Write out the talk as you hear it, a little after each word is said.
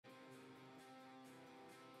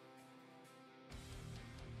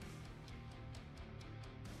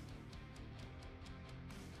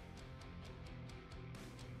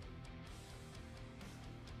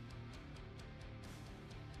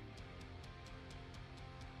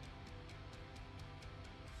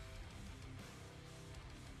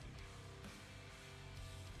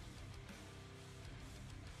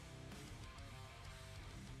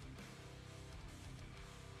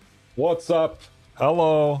What's up?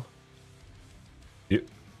 Hello. Is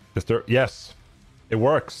there? Yes, it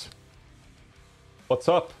works. What's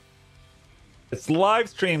up? It's live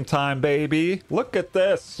stream time, baby. Look at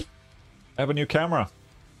this. I have a new camera.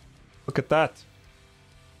 Look at that.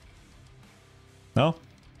 No?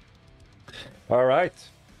 All right.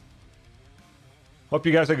 Hope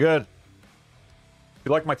you guys are good.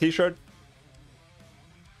 You like my t-shirt?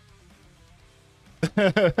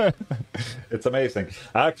 It's amazing.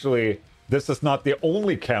 Actually, this is not the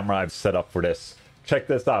only camera I've set up for this. Check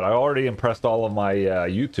this out. I already impressed all of my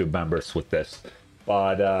YouTube members with this.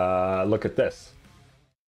 But look at this.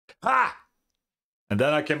 Ha! And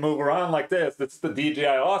then I can move around like this. It's the DJI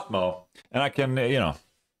Osmo. And I can, you know...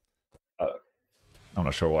 I'm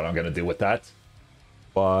not sure what I'm going to do with that.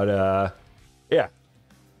 But, yeah.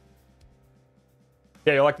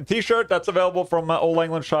 Yeah, you like the t-shirt? That's available from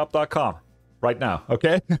oldenglundshop.com right now,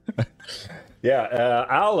 okay? Yeah,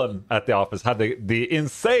 Alan at the office had the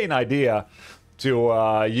insane idea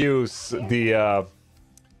to use the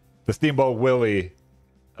Steamboat Willie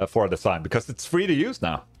for the sign because it's free to use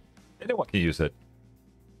now. Anyone can use it.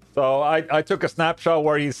 So I took a snapshot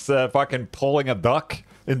where he's fucking pulling a duck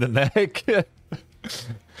in the neck.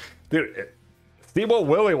 Dude, Steamboat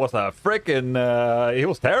Willie was a freaking... he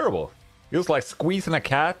was terrible. He was like squeezing a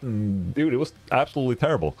cat, and dude, it was absolutely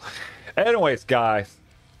terrible. Anyways, guys,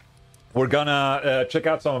 we're gonna check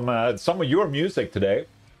out some of your music today,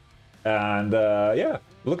 and yeah,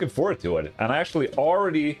 looking forward to it. And I actually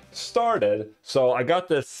already started, so I got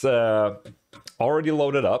this already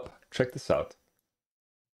loaded up. Check this out.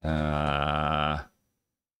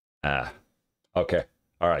 Okay,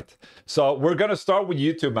 all right. So we're gonna start with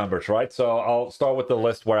YouTube members, right? So I'll start with the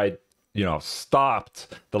list where I, you know,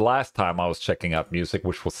 stopped the last time I was checking out music,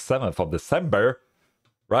 which was 7th of December,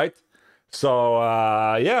 right? So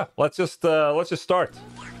yeah, let's just start.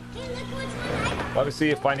 Let me see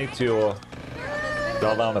if I need to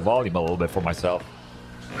dial down the volume a little bit for myself.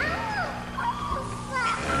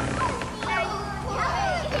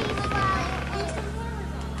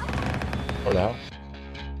 What the hell?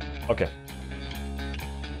 Okay.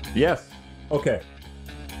 Yes. Okay.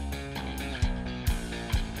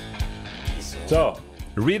 So,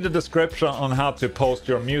 read the description on how to post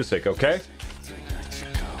your music, okay?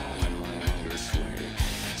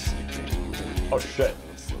 Oh shit.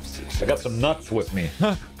 I got some nuts with me.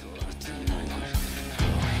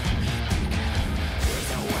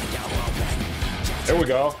 Here we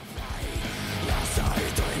go.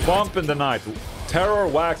 Bump in the night. Terror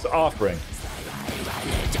wax offering.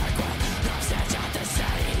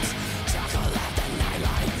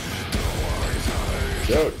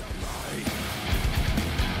 Dude.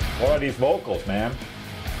 What are these vocals, man?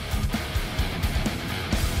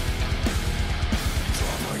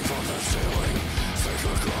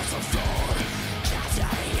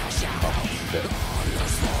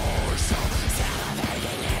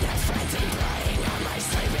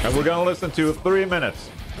 And we're gonna listen to 3 minutes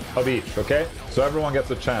of each, okay? So everyone gets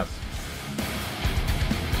a chance.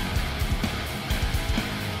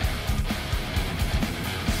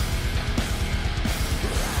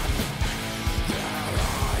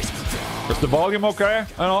 Is the volume okay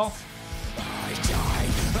and all?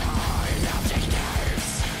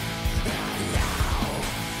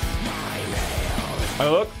 Hey,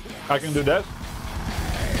 look, I can do this.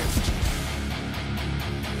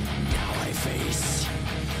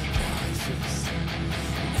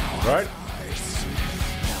 Right?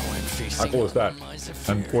 How cool is that?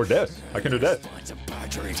 And or this. I can do this.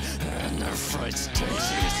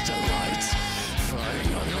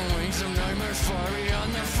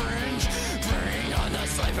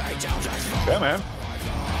 Yeah, man.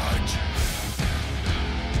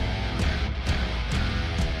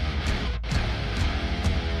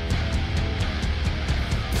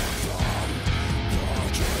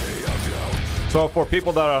 So for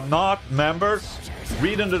people that are not members,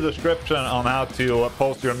 read in the description on how to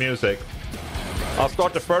post your music. I'll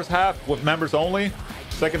start the first half with members only,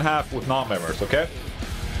 second half with non-members, okay?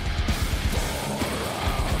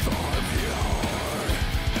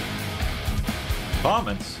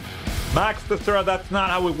 Comments? Max, that's not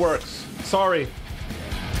how it works. Sorry.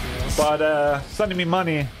 But sending me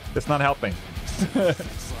money is not helping.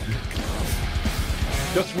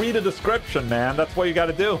 Just read the description, man. That's what you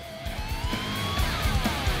gotta do.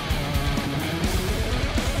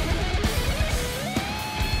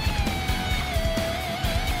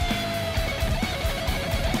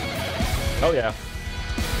 Oh yeah.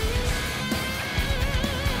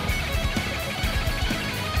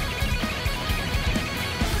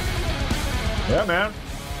 Yeah, man.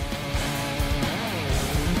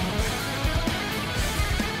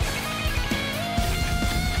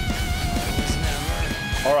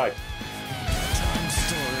 All right.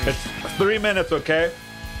 It's 3 minutes, okay?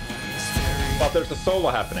 But there's a solo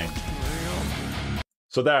happening.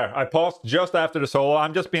 So there, I paused just after the solo.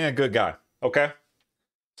 I'm just being a good guy, okay?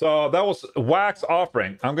 So that was Wax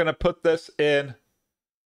Offering. I'm gonna put this in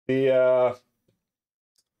the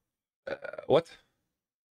what?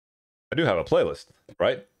 I do have a playlist,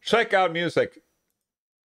 right? Check out music.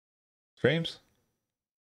 Streams?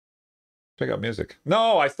 Check out music.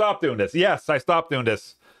 No, I stopped doing this. Yes, I stopped doing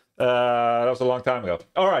this. That was a long time ago.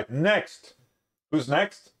 All right, next. Who's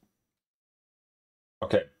next?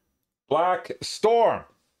 Okay. Black Storm.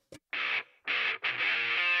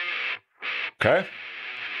 Okay.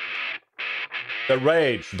 The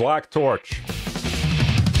Rage, Black Torch.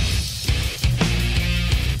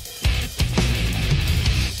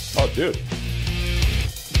 Oh, dude.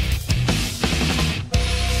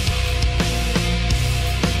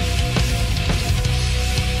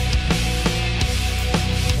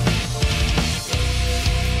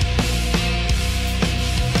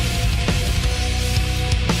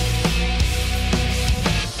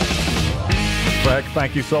 Greg,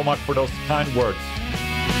 thank you so much for those kind words.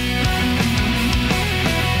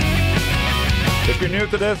 If you're new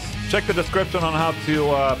to this, check the description on how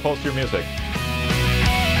to post your music.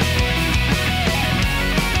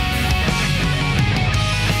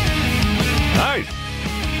 Nice!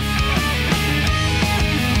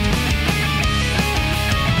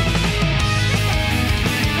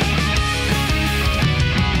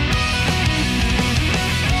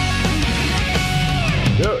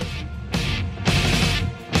 Dude.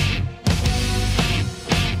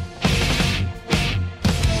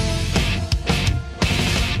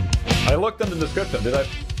 I looked in the description. Did I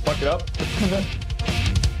fuck it up?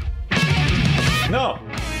 No.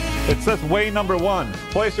 It says way number 1.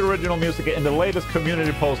 Place your original music in the latest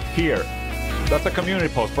community post here. That's a community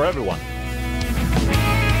post for everyone.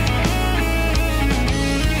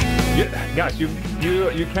 Guys, you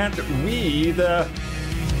can't read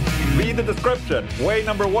the description. Way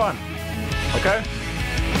number 1. Okay?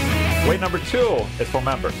 Way number 2 is for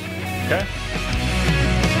members. Okay?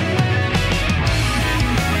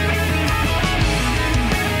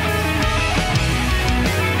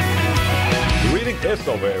 Reading is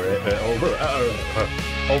overrated.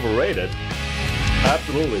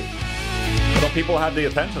 Absolutely. But don't people have the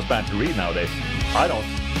attention span to read nowadays? I don't.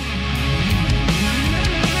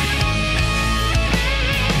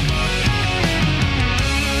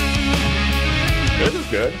 This is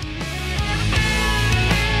good.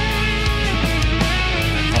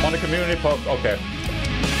 I'm on the community post. Okay.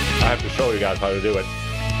 I have to show you guys how to do it.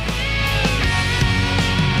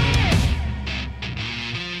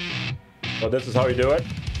 So this is how you do it.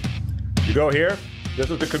 You go here. This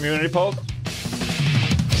is the community post.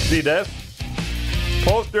 See this?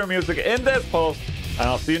 Post your music in this post, and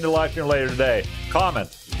I'll see you in the live stream later today. Comment.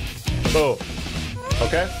 Boom.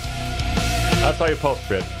 Okay? That's how you post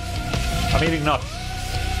it. I'm eating nuts.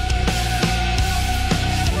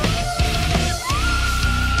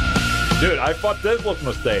 Dude, I thought this was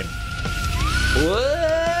Mustaine. What?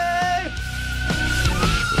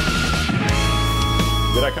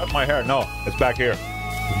 Did I cut my hair? No, it's back here.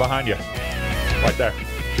 It's behind you. Right there.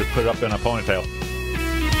 Just put it up in a ponytail.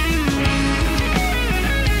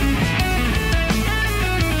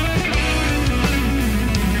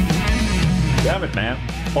 Damn it, man.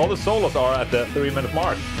 All the solos are at the 3-minute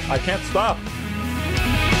mark. I can't stop.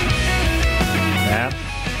 Man.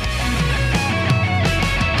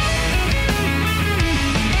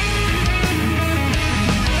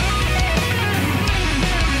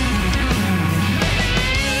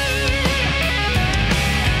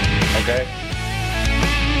 Okay.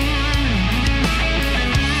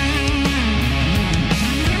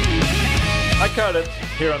 I cut it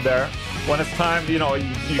here and there. When it's time, you know,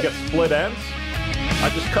 you get split ends, I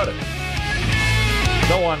just cut it.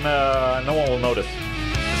 No one will notice.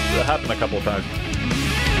 It happened a couple of times.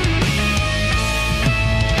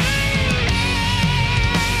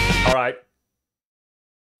 All right.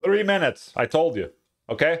 3 minutes, I told you.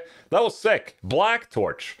 Okay? That was sick. Black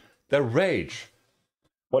Torch. The Rage.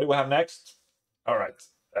 What do we have next? All right.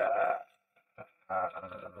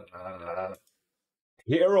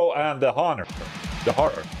 Hero and the Honor. The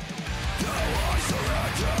Horror.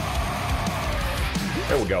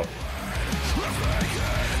 There we go.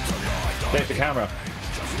 Change the camera.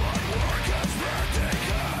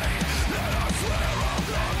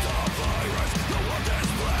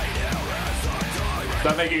 Is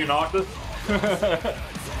that making you nauseous?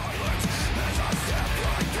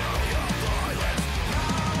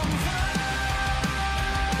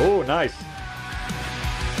 Oh, nice.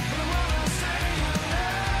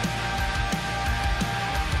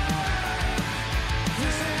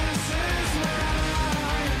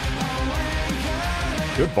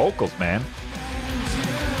 Good vocals, man.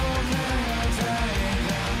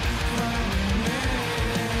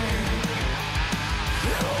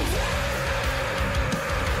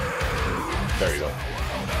 There you go.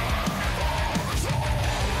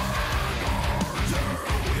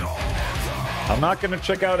 I'm not gonna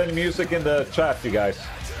check out any music in the chat, you guys.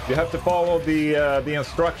 You have to follow the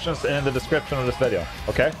instructions in the description of this video,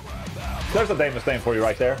 okay? There's a Damon Stain for you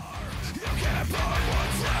right there.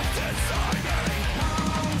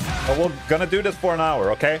 But we're gonna do this for an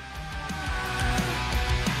hour, okay?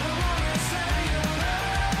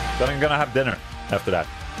 Then I'm gonna have dinner after that.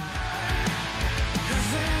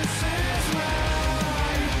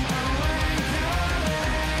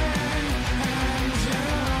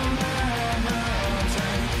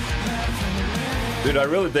 Dude, I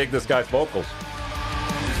really dig this guy's vocals.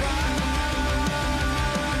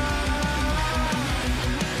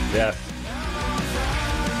 Yes.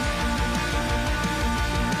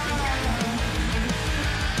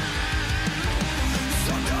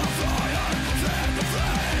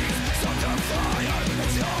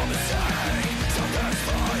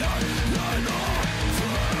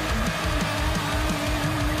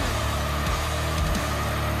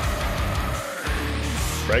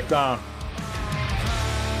 Breakdown.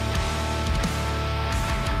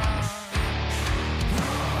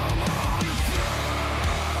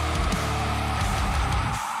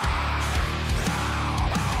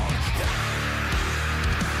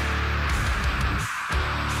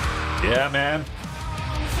 Yeah, man.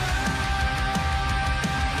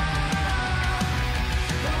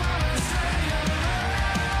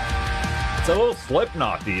 It's a little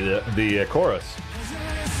Slipknot, the chorus.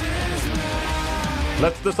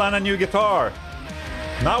 Let's design a new guitar.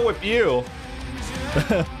 Not with you.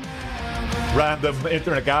 Random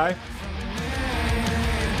internet guy.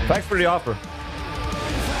 Thanks for the offer.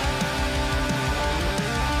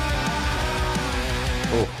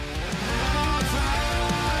 Oh.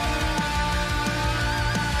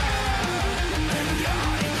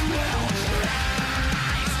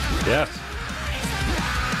 Yes.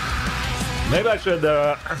 Maybe I should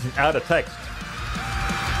add a text.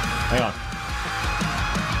 Hang on.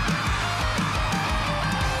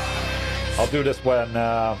 I'll do this when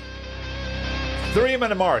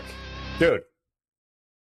 3-minute mark. Dude.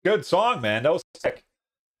 Good song, man. That was sick.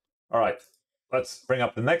 All right. Let's bring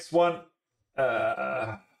up the next one.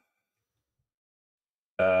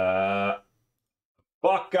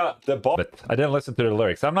 Baka the Bobbit. I didn't listen to the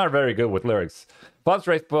lyrics. I'm not very good with lyrics. Funds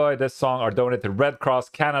raised by this song are donated to Red Cross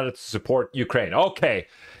Canada to support Ukraine. Okay.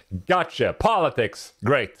 Gotcha. Politics.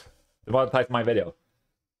 Great. Demonetize my video.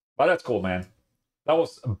 Oh, that's cool, man. That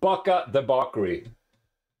was Baka the Debauchery.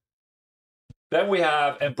 Then we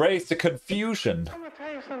have Embrace the Confusion. I'm gonna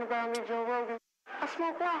tell you something about me, Joe Rogan. I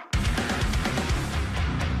smoke rock.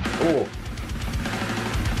 Ooh.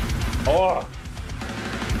 Oh.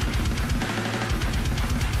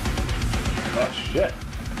 Oh, shit.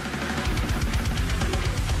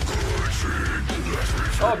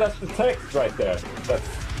 Oh, that's the text right there. That's...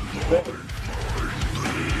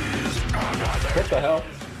 What the hell?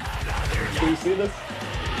 Do you see this?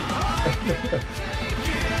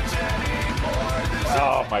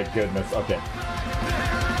 Oh my goodness, okay.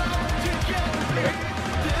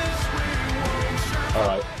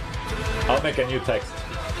 Alright. I'll make a new text.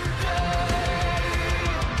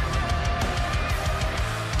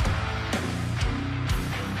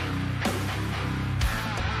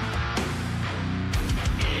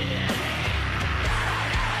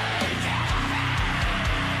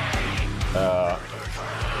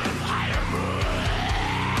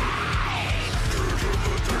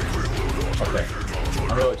 Okay,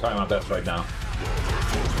 I'm really trying my best right now.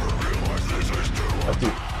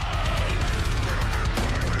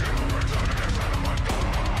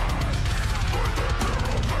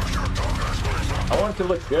 I want it to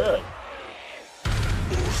look good.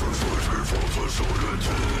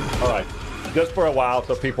 Alright, just for a while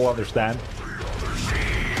so people understand.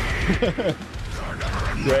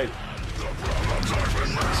 Great.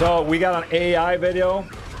 So we got an AI video.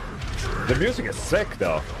 The music is sick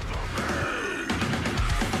though.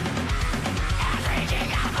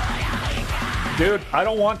 Dude, I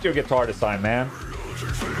don't want your guitar design, man.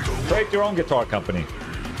 Create your own guitar company.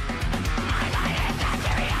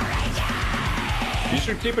 You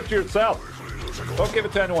should keep it to yourself. Don't give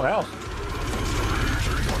it to anyone else.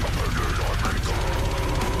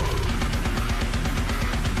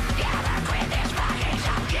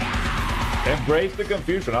 Embrace the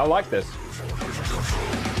confusion. I like this.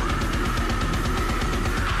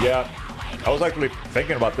 Yeah, I was actually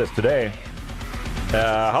thinking about this today.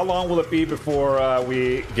 How long will it be before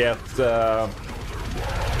we get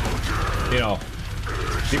you know,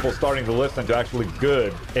 people starting to listen to actually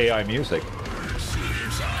good AI music.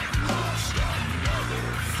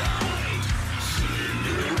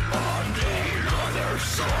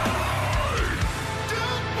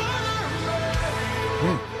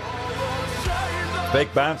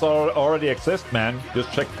 Fake bands already exist, man.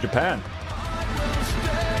 Just check Japan.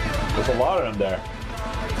 There's a lot of them there.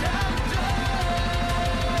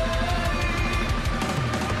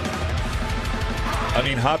 I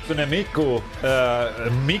mean, Hatsune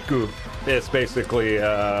Miku is basically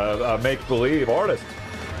a make-believe artist.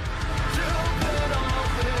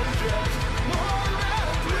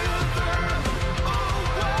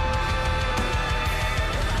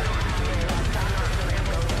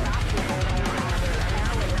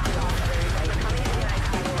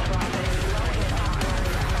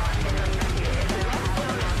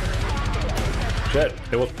 Shit,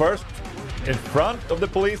 it was first in front of the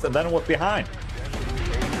police and then it was behind.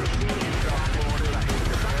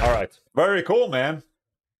 Alright, very cool, man.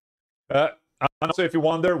 So if you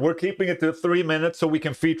wonder, we're keeping it to 3 minutes so we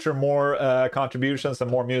can feature more contributions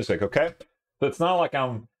and more music, okay? So it's not like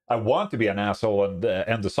I want to be an asshole and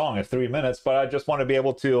end the song at 3 minutes, but I just want to be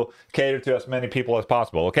able to cater to as many people as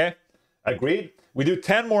possible, okay? Agreed? We do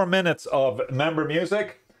 10 more minutes of member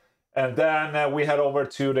music. And then we head over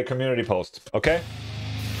to the community post, okay?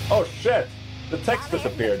 Oh shit, the text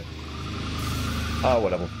disappeared. Oh,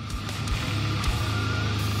 whatever.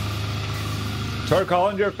 Turk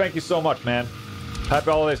Hollinger, thank you so much, man.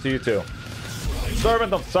 Happy holidays to you too.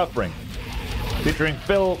 Servant of Suffering, featuring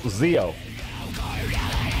Phil Zio.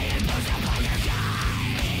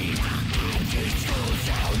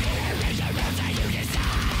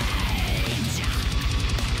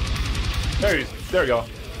 There you go.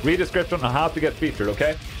 Read description on how to get featured,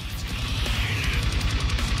 okay?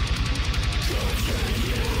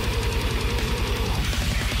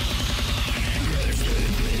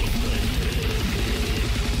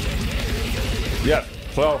 Yeah,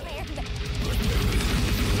 so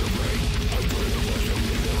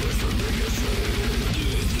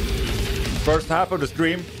first half of the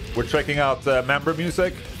stream, we're checking out member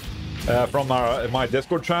music from my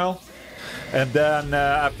Discord channel, and then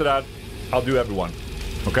after that, I'll do everyone.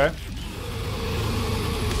 Okay.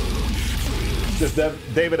 This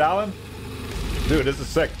is David Allen. Dude, this is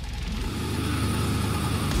sick.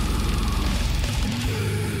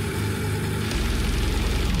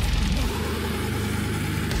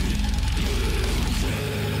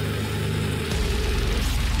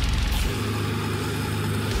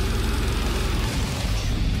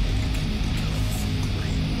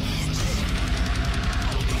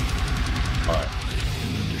 All right.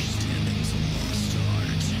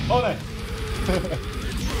 Oh, no.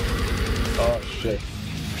 Oh, shit.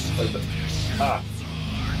 Ah.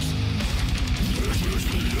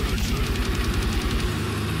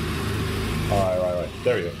 Alright.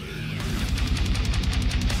 There we go.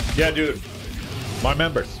 Yeah, dude. My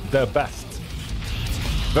members, the best.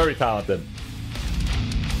 Very talented.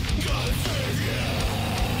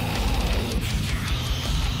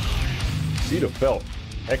 See the film.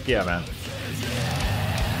 Heck yeah, man.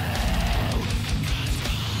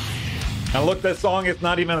 And look, this song is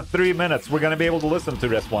not even 3 minutes. We're gonna be able to listen to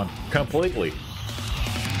this one completely.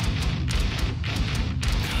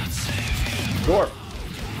 Dwarf,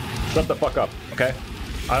 shut the fuck up, okay?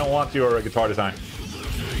 I don't want your guitar design.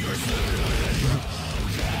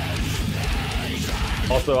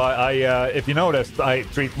 Also, I if you noticed, I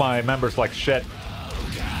treat my members like shit.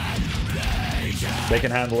 They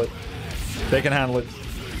can handle it. They can handle it.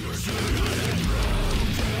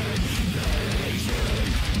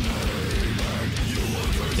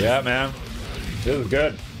 Yeah, man. This is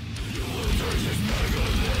good.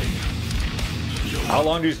 How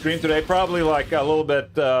long do you stream today? Probably like a little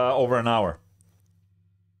bit over an hour.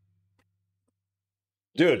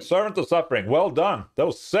 Dude, Servant of Suffering. Well done. That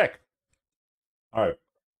was sick. All right.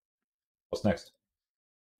 What's next?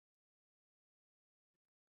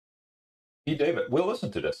 E. David. We'll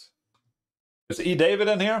listen to this. Is E. David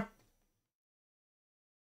in here?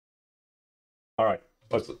 All right.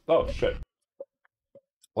 Oh, shit.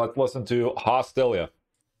 Let's listen to Hostilia.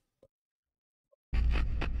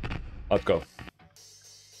 Let's go.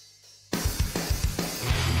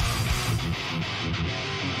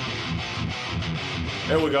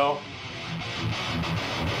 Here we go.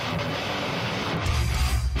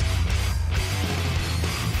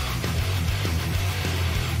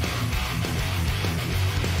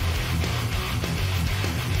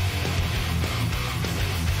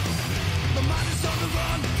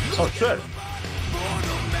 Oh shit.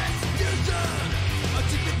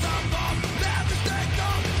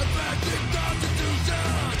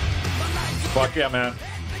 Fuck yeah, man.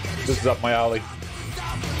 This is up my alley.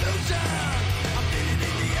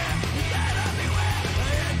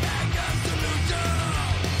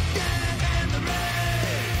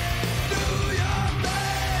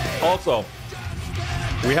 Also,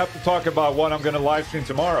 we have to talk about what I'm going to live stream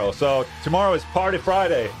tomorrow. So tomorrow is Party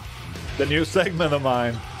Friday, the new segment of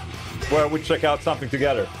mine, where we check out something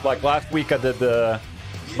together. Like last week I did the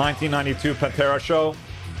 1992 Pantera show.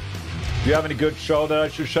 Do you have any good show that I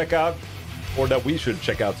should check out? Or that we should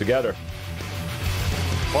check out together?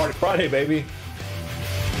 Party Friday, baby.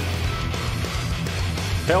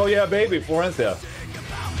 Hell yeah, baby, Florencia.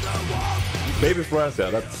 Baby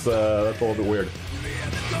Florencia, that's a little bit weird.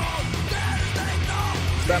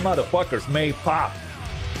 That motherfuckers may pop.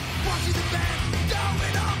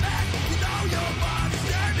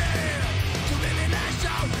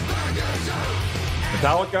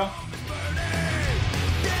 Metallica?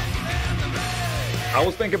 I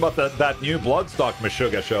was thinking about that new Bloodstock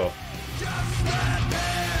Meshuggah show.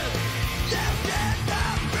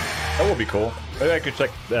 That would be cool. Maybe I could check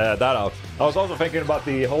that out. I was also thinking about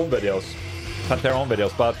the home videos, Pantera home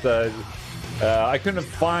videos, but I couldn't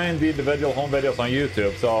find the individual home videos on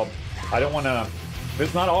YouTube, so I don't want to... If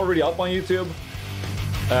it's not already up on YouTube,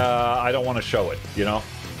 I don't want to show it, you know?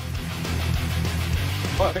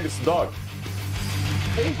 Oh, I think it's the dog.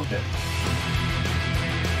 Hey,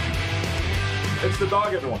 it's the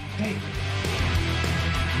dog, everyone. Hey.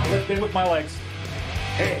 I'll lift in with my legs.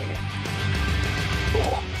 Hey.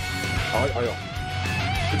 Oh.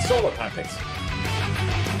 It's solo time, thanks.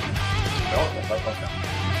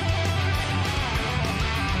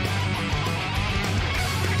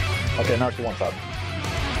 Okay, now she wants out.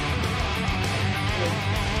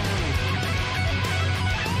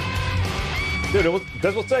 Dude,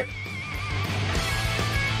 this was sick.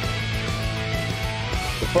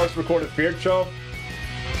 The first recorded Feared show.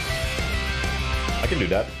 I can do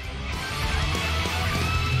that.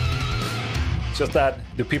 It's just that,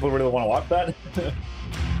 do people really want to watch that?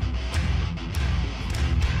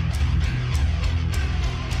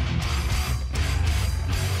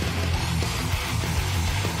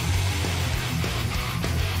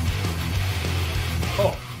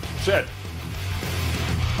 Oh, shit.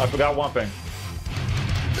 I forgot one thing.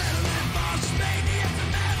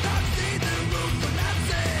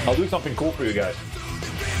 I'll do something cool for you guys.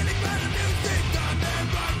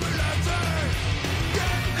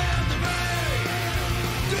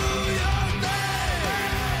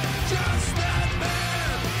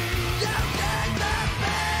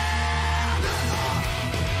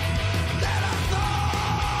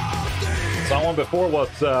 Someone before was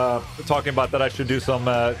talking about that I should do some,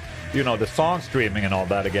 you know, the song streaming and all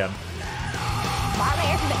that again.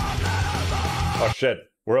 Oh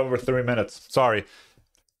shit, we're over 3 minutes. Sorry.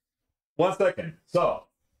 1 second. So,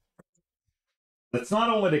 it's not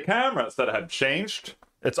only the cameras that have changed,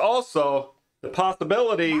 it's also the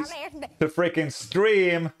possibilities to freaking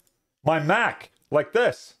stream my Mac like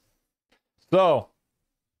this. So,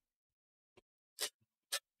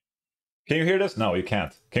 can you hear this? No, you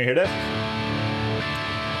can't. Can you hear this?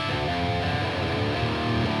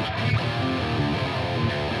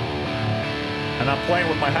 And I'm playing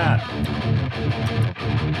with my hand.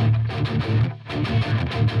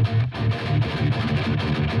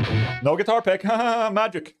 No guitar pick,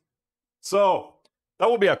 magic. So that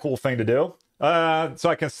would be a cool thing to do. So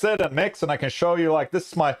I can sit and mix, and I can show you, like,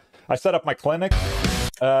 this is I set up my clinic.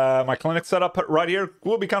 My clinic setup right here. It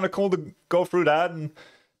would be kind of cool to go through that and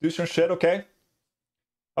do some shit, okay?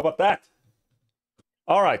 How about that?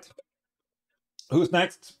 All right. Who's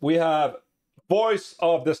next? We have Voice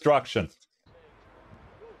of Destruction.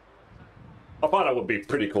 I thought it would be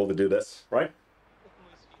pretty cool to do this, right?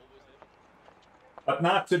 But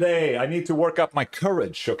not today. I need to work up my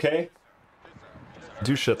courage, okay?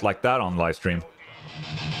 Do shit like that on live stream.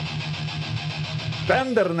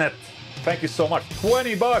 Bendernet, thank you so much.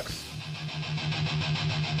 20 bucks.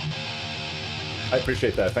 I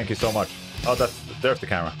appreciate that. Thank you so much. Oh, there's the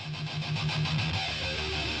camera.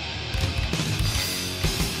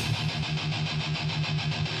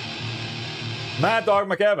 Mad Dog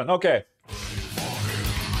McEvan. Okay.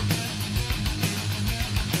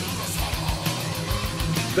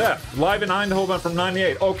 Def, live in Eindhoven from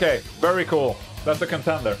 98. Okay, very cool. That's a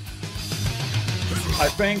contender. I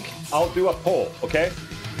think I'll do a poll, okay?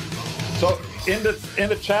 So in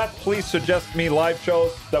the chat, please suggest me live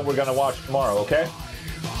shows that we're gonna watch tomorrow, okay?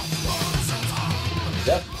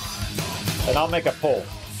 Yep. And I'll make a poll.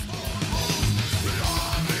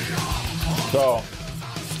 So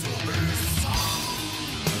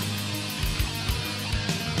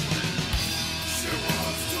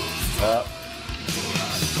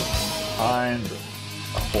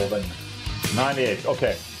Eindhoven 98.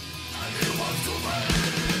 Okay.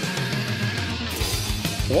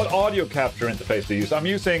 What audio capture interface do you use? I'm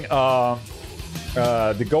using the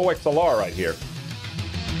Go XLR right here.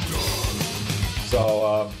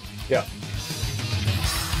 So yeah.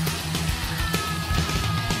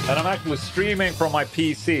 And I'm actually streaming from my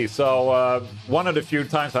PC, so one of the few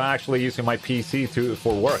times I'm actually using my PC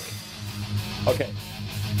for work. Okay.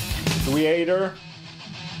 Creator,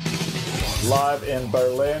 live in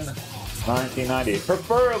Berlin, 1990.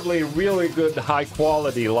 Preferably really good,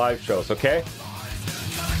 high-quality live shows, okay?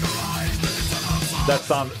 That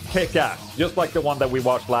sound kick-ass, just like the one that we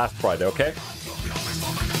watched last Friday, okay?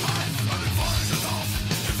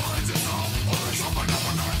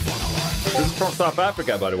 This is from South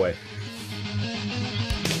Africa, by the way.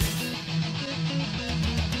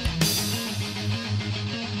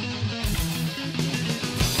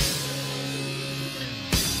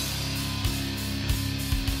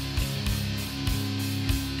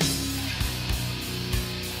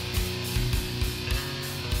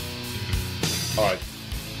 All right.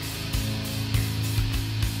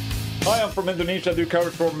 Hi, I'm from Indonesia. I do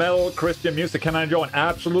coverage for metal Christian music. Can I join?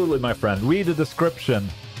 Absolutely, my friend. Read the description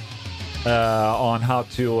on how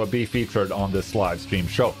to be featured on this live stream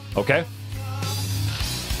show, okay?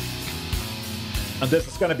 And this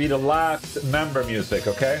is going to be the last member music,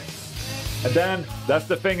 okay? And then that's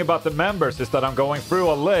the thing about the members, is that I'm going through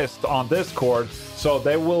a list on Discord, so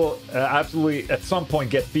they will absolutely at some point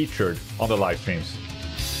get featured on the live streams.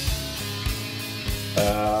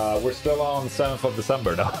 We're still on 7th of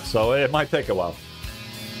December now, so it might take a while.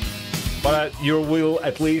 But you will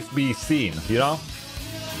at least be seen, you know?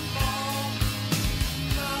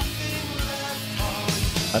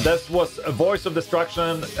 And this was a Voice of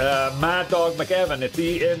Destruction, Mad Dog McEvan. Is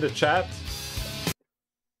he in the chat?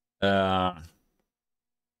 All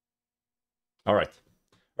right.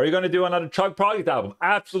 Are you going to do another Chug Project album?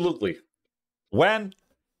 Absolutely. When?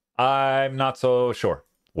 I'm not so sure.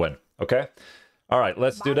 When? Okay. All right,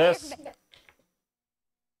 let's do this.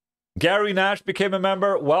 Gary Nash became a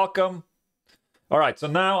member. Welcome. All right, so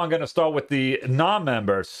now I'm going to start with the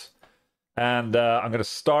non-members. And I'm going to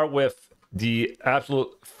start with the absolute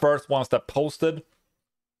first ones that posted.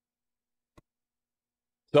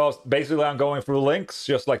 So basically I'm going through links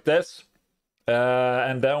just like this.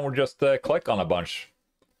 And then we'll just click on a bunch.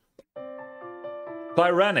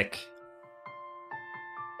 Tyrannic.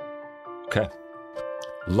 Okay.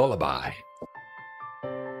 Lullaby.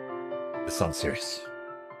 This sounds serious.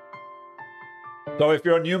 So if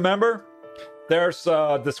you're a new member, there's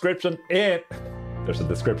a description in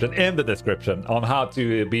the description on how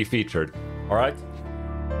to be featured. All right.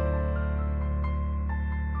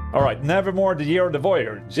 All right. Nevermore, the Year of the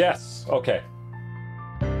Voyager. Yes. Okay.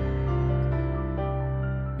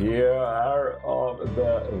 Year of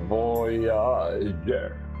the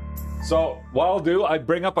Voyager. So what I'll do, I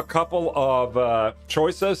bring up a couple of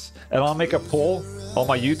choices, and I'll make a poll on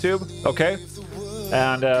my YouTube. Okay.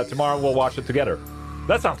 And tomorrow we'll watch it together.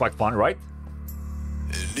 That sounds like fun, right?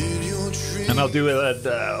 And I'll do it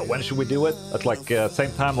at, when should we do it? At like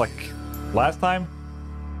same time like last time?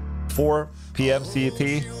 4 p.m.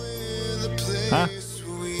 CET? Huh?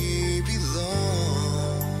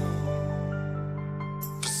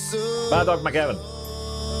 Bad Dog McGavin.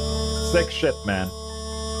 Sick shit, man.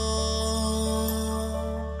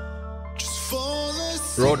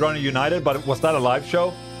 Roadrunner United, but was that a live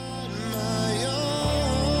show?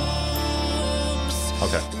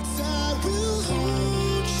 Okay.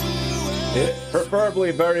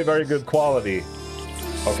 Preferably very, very good quality.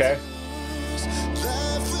 Okay?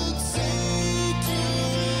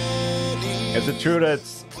 Is it true that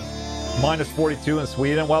it's minus 42 in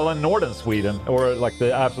Sweden? Well, in northern Sweden, or like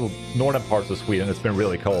the absolute northern parts of Sweden, it's been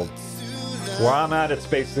really cold. Where I'm at, it's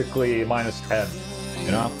basically minus 10,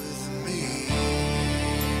 you know?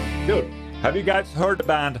 Dude, have you guys heard the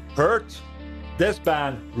band Hurt? This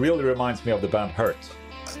band really reminds me of the band Hurt.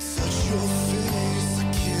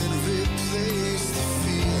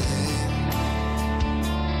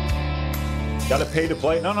 Gotta pay to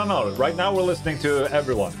play? No, no, no. Right now we're listening to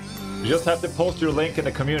everyone. You just have to post your link in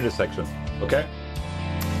the community section, okay?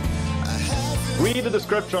 Read the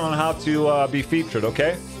description on how to be featured,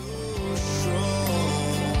 okay?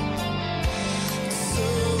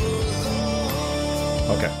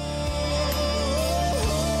 Okay.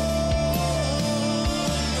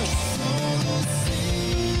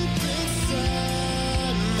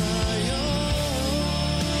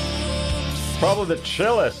 Probably the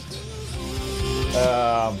chillest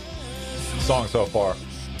song so far.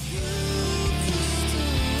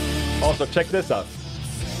 Also, check this out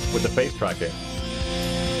with the face tracking.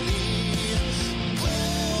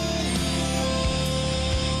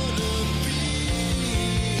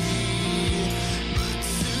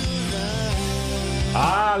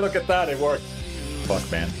 Look at that, it worked. Fuck,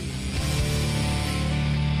 man.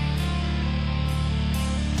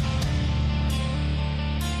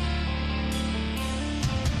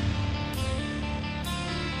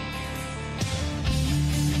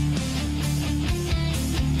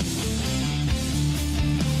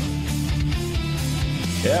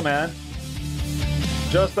 Yeah, man.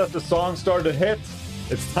 Just as the song started to hit,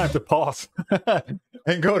 it's time to pause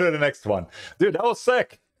and go to the next one. Dude, that was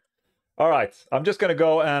sick. All right, I'm just gonna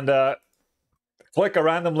go and click a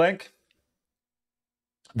random link.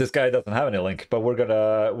 This guy doesn't have any link, but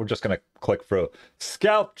we're just gonna click through.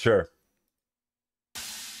 Sculpture.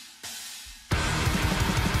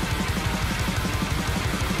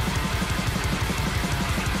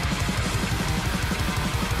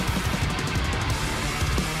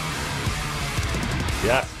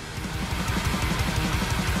 Yeah.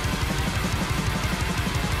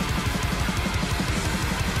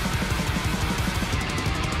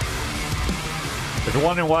 If you're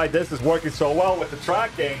wondering why this is working so well with the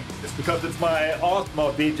tracking, it's because it's my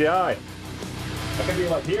Osmo DJI. I can be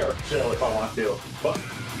like here, chill if I want to. But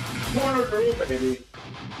corner group, maybe.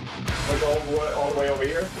 Like all the way over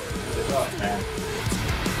here. It's up, man.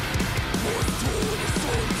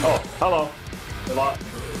 Oh, hello. They lost me.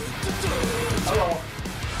 Hello.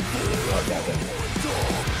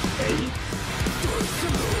 Hey.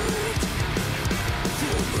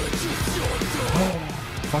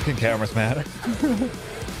 Fucking cameras, man.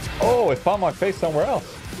 Oh, it found my face somewhere else.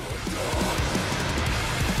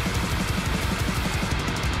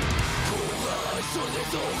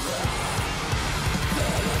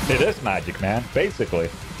 It is magic, man, basically.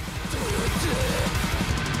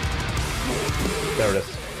 There it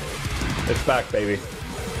is. It's back, baby.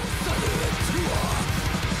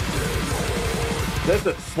 This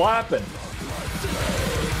is slapping.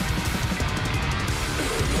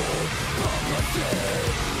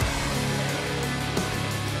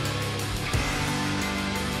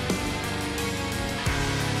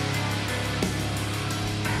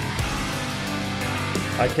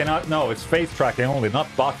 I cannot, no, it's face tracking only, not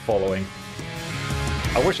butt following.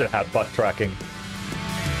 I wish it had butt tracking.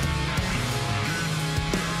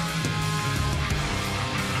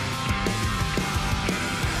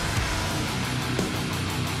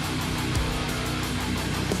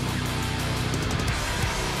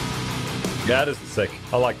 Yeah, this is sick.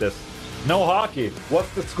 I like this. No hockey. What's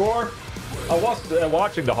the score? I was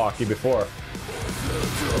watching the hockey before.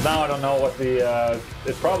 But now I don't know what the...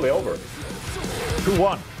 it's probably over.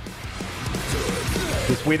 2-1.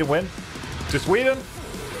 Did Sweden win? To Sweden?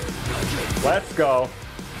 Let's go.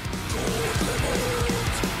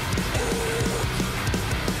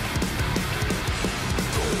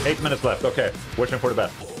 Eight minutes left. Okay. Wishing for the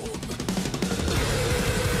best.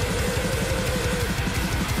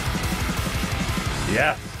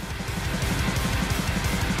 Yeah.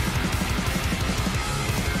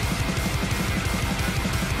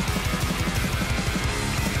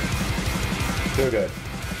 Too good.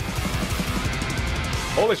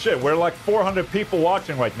 Holy shit, we're like 400 people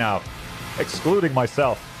watching right now, excluding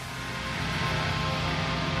myself.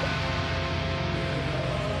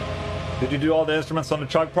 Did you do all the instruments on the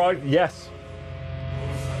Chug project? Yes.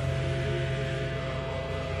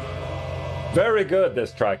 Very good,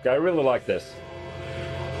 this track. I really like this.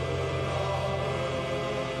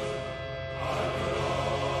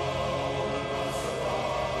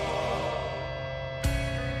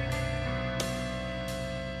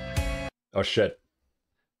 Oh shit.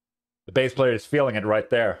 The bass player is feeling it right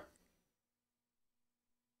there.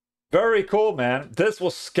 Very cool, man. This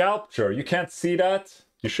was Sculpture. You can't see that?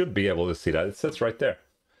 You should be able to see that. It sits right there.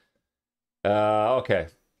 Okay.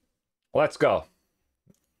 Let's go.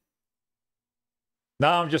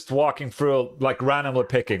 Now I'm just walking through, like, randomly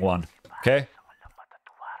picking one. Okay?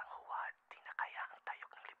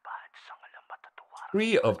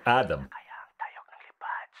 Tree of Adam.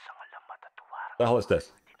 The hell is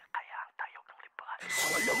this?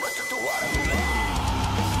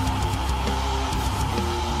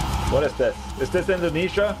 What is this? Is this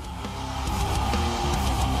Indonesia?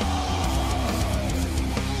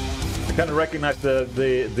 I kind of recognize the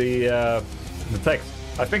text.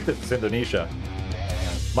 I think this is Indonesia.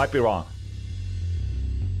 Might be wrong.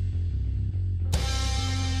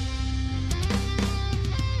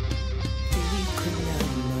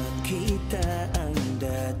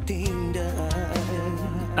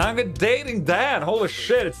 I'm dating Dan. Holy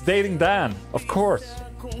shit, it's dating Dan. Of course.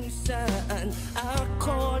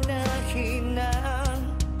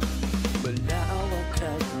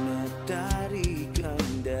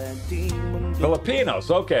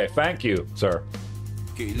 Filipinos. Okay, thank you, sir.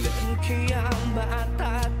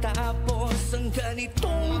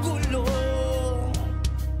 ganitong gulo.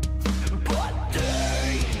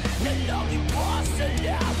 Patay na lang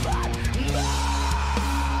ipasalamat mo.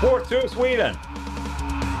 4-2 Sweden.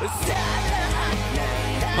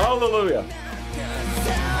 Hallelujah.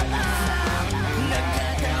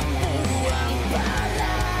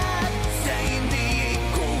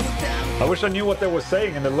 I wish I knew what they were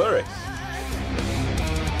saying in the lyrics.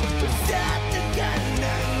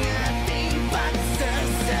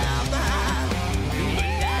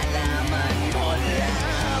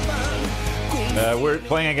 We're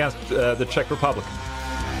playing against the Czech Republic.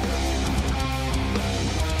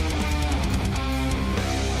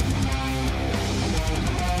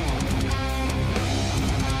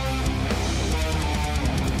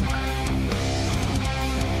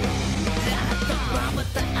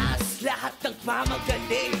 Lahat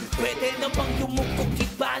nagmamagaling. Pwede na bang lumukog,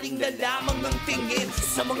 ibaling na lamang ng tingin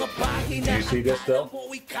sa mga bahay na akala mo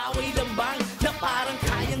ikaw ay lambang na parang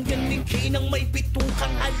kayang ganigin ng may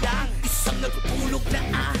bitukang halang. Isang nagtulog na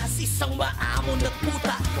ahas, isang maamo na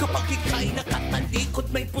puta. Kapag ika'y nakatalikod,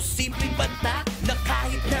 may posibleng banta na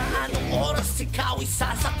kahit na anong oras ikaw ay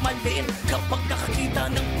sasakmalin. Kapag nakakita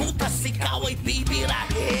ng putas, ikaw ay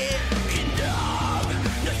bibirahin.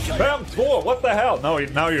 Fam tour, what the hell? No,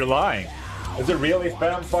 now you're lying. Is it really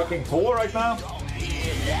Fam fucking tour right now?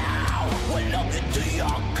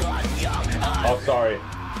 Oh, sorry.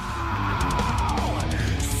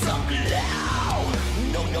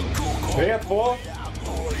 P2?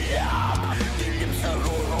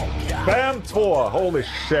 Fam tour, holy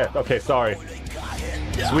shit. Okay, sorry.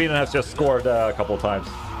 Sweden has just scored a couple times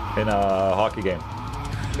in a hockey game.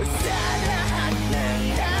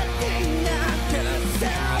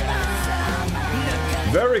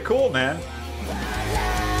 Very cool, man.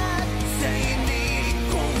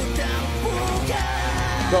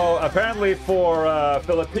 So apparently for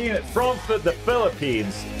from the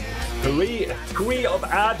Philippines, Tree of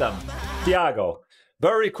Adam, Tiago.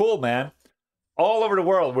 Very cool, man. All over the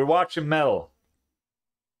world, we're watching metal.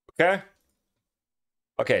 Okay?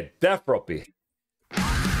 Okay, Death Ropey.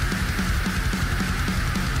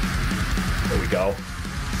 There we go.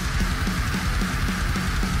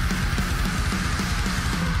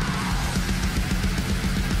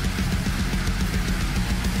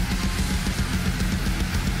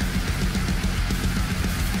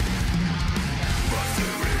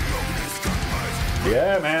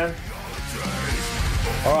 Yeah, man.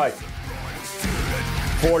 All right.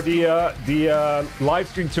 For the live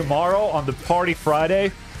stream tomorrow on the Party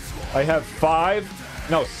Friday, I have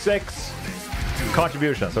 6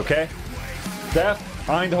 contributions, okay? Death,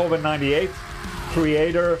 Eindhoven 98,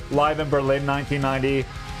 Creator, live in Berlin 1990,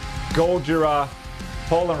 Gojira,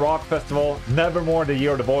 Poland Rock Festival, Nevermore the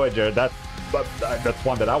Year of the Voyager, that's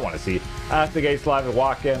one that I want to see. At the Gates live at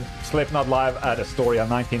Wacken, Slipknot live at Astoria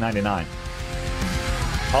 1999.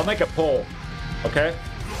 I'll make a poll, okay?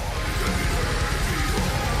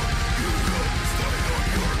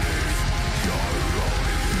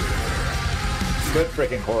 Good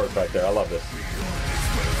freaking chorus right there. I love this.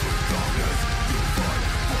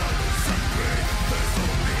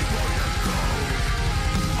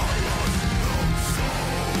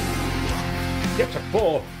 Get your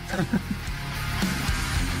full.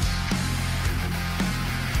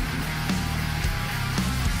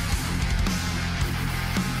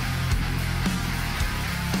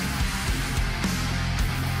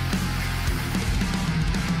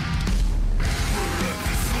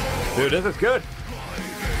 Dude, this is good.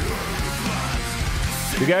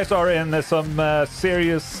 You guys are in some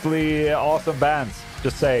seriously awesome bands,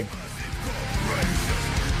 just saying.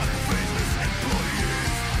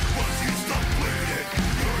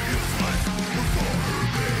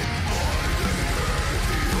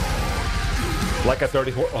 Like a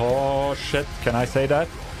 34. Oh shit, can I say that?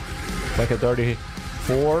 Like a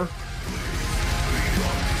 34.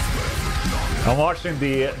 I'm watching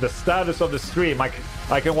the status of the stream. I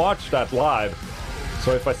can watch that live.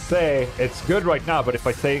 So if I say it's good right now, but if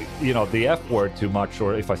I say, you know, the F word too much,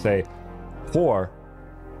 or if I say whore,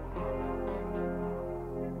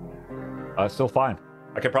 still fine.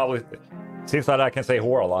 I can probably, seems that I can say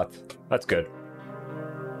whore a lot. That's good.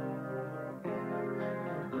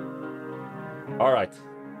 All right.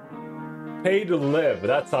 Pay to live.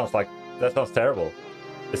 That sounds terrible.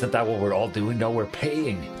 Isn't that what we're all doing though? We're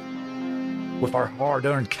paying with our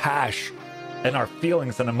hard-earned cash and our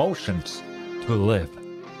feelings and emotions to live.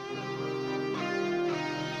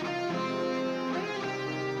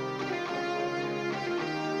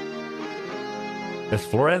 Is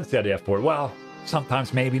Florencia the F word? Well,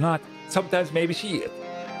 sometimes maybe not. Sometimes maybe she is.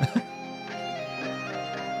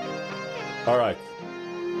 All right.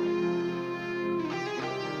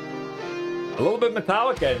 A little bit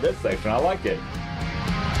Metallica in this section. I like it.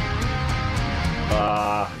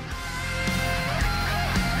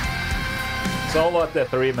 Solo at the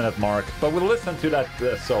 3-minute mark, but we'll listen to that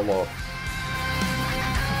solo.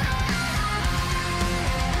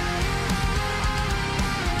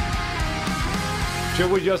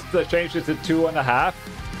 Should we just change it to 2.5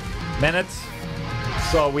 minutes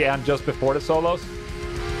so we end just before the solos?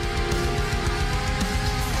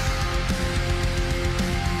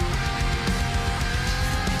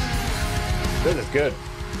 This is good.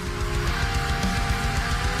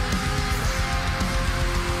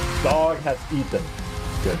 Dog has eaten.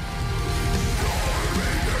 Good.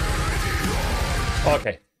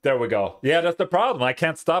 Okay, there we go. Yeah, that's the problem. I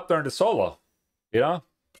can't stop during the solo. You know?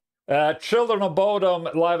 Children of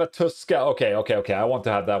Bodom live at Tuska. Okay. I want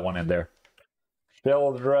to have that one in there.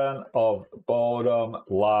 Children of Bodom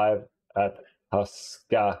live at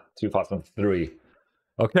Tuska 2003.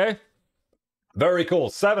 Okay? Very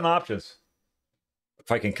cool. 7 options.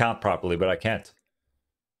 If I can count properly, but I can't.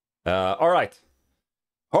 All right.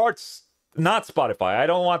 Hearts, not Spotify. I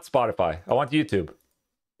don't want Spotify. I want YouTube.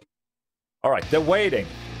 All right, The Waiting.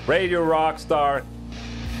 Radio Rockstar.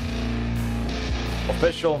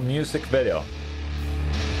 Official music video.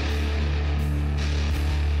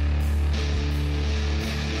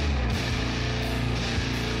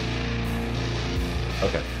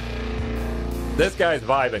 Okay. This guy's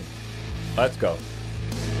vibing. Let's go.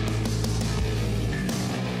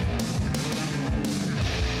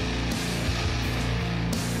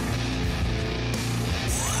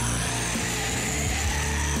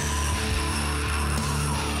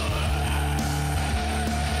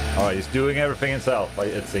 Oh, he's doing everything himself,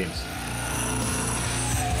 it seems.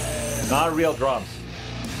 Not real drums.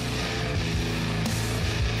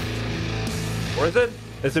 Or is it?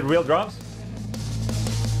 Is it real drums?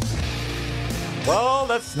 Well,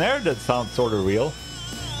 that snare did sound sort of real.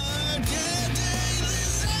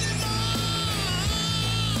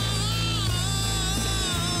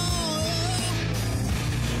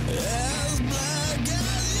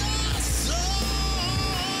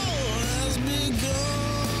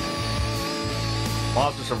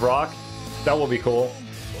 Monsters of Rock, that will be cool.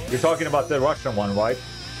 You're talking about the Russian one, right?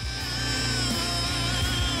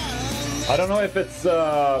 I don't know if it's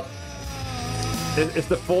is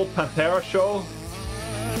the full Pantera show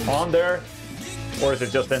on there, or is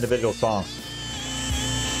it just individual songs?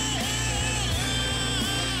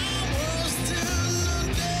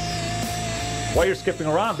 Why you're skipping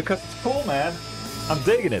around? Because it's cool, man. I'm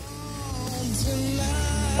digging it.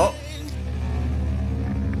 Oh.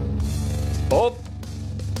 Oh.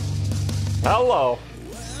 Hello.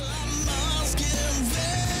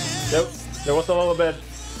 There was a little bit,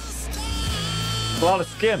 a lot of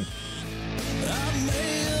skin.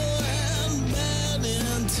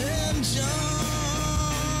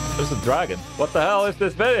 There's a dragon. What the hell is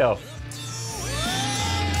this video?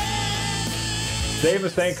 Dave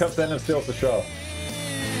Mustaine comes in and steals the show.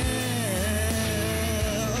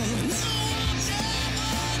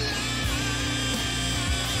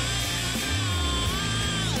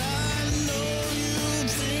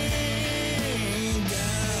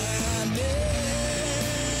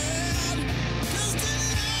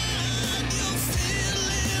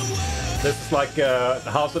 This is like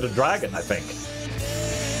House of the Dragon, I think.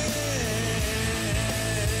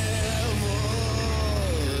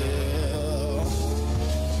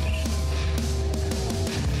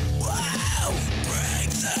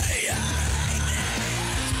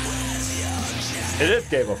 It is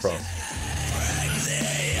Game of Thrones.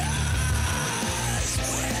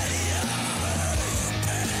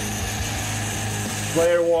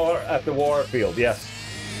 Slayer War at the Warfield, yes.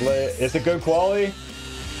 Is it good quality?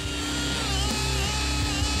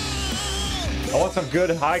 I want some good,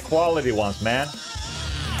 high-quality ones, man.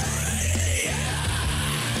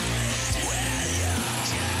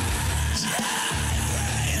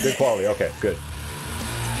 Good quality, okay, good.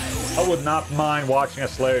 I would not mind watching a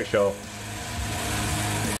Slayer show.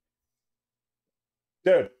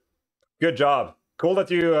 Dude, good job. Cool that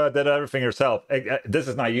you did everything yourself. This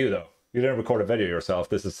is not you, though. You didn't record a video yourself.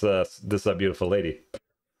 This is a beautiful lady.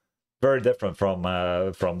 Very different from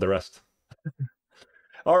the rest.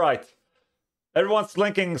 All right. Everyone's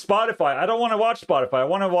linking Spotify. I don't want to watch Spotify. I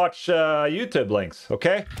want to watch YouTube links,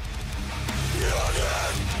 okay?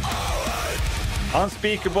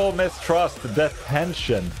 Unspeakable mistrust,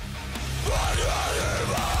 detention.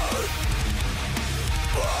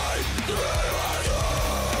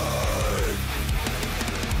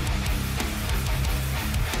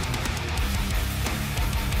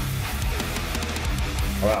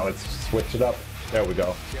 Wow, let's switch it up. There we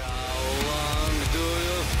go. How long do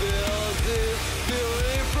you feel this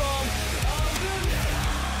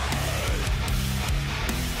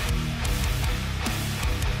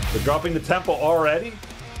They're dropping the tempo already?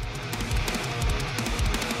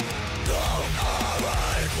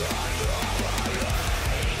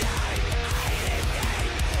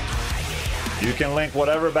 You can link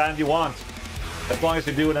whatever band you want, as long as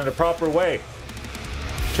you do it in a proper way.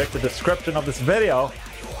 Check the description of this video.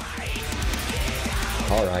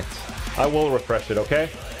 Alright. I will refresh it, okay?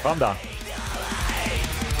 Calm down.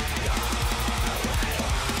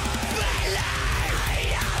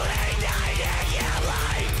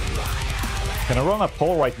 Can I run a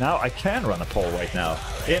poll right now? I can run a poll right now.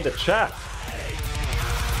 In the chat.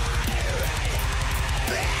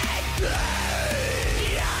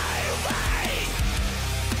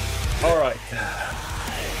 Alright.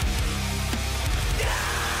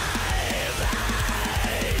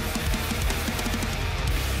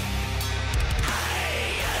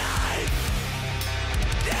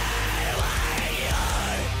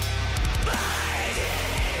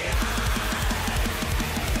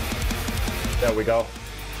 There we go.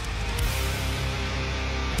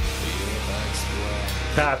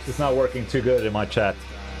 Chat is not working too good in my chat.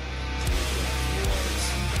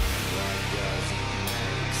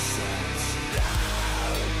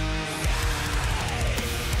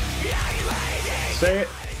 Say it.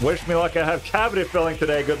 Wish me luck. I have cavity filling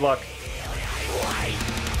today. Good luck.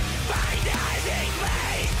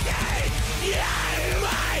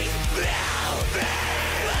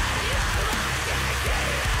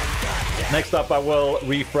 Next up, I will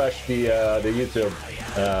refresh the YouTube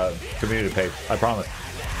community page. I promise.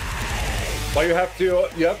 But you have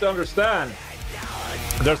to understand,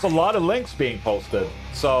 there's a lot of links being posted,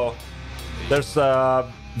 so there's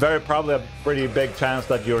very probably a pretty big chance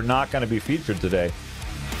that you're not going to be featured today.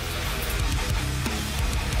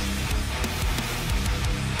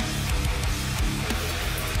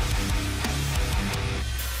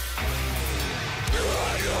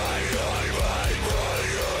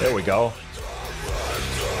 There we go.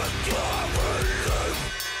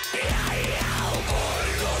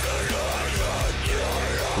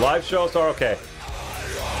 Live shows are okay.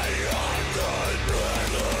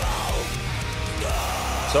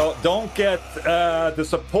 So don't get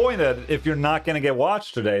disappointed if you're not going to get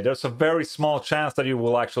watched today. There's a very small chance that you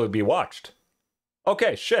will actually be watched.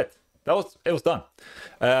 Okay, shit. It was done.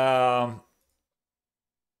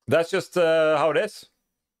 That's just how it is.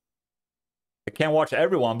 I can't watch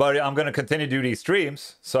everyone, but I'm going to continue to do these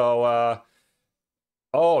streams. So,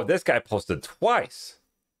 oh, this guy posted twice.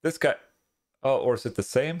 This guy, oh, or is it the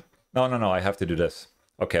same? No, I have to do this.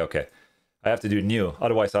 Okay. I have to do new.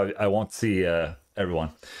 Otherwise, I won't see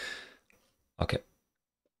everyone. Okay.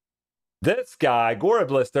 This guy, Gore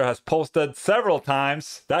Blister, has posted several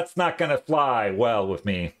times. That's not going to fly well with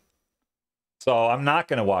me. So I'm not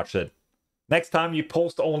going to watch it. Next time you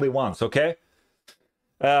post only once, okay?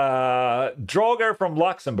 Droger from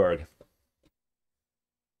Luxembourg.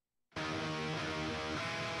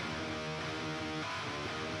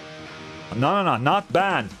 No, not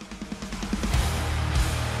banned.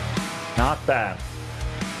 Not banned.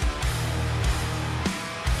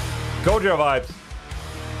 Gojira vibes.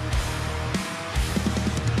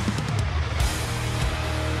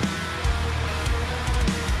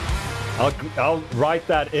 I'll write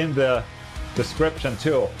that in the description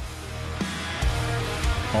too.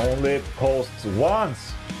 Only posts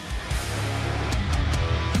once.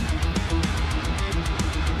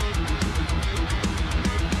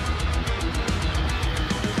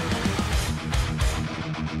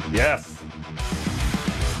 Yes.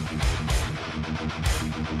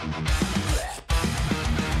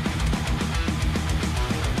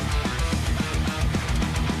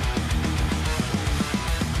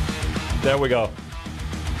 There we go.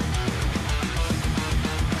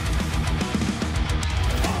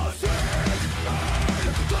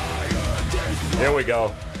 Here we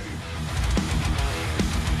go.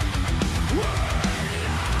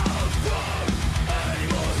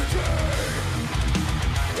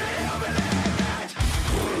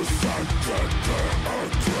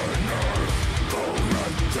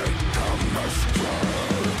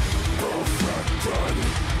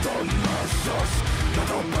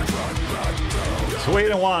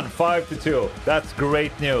 Sweden won 5-2. That's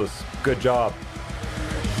great news. Good job.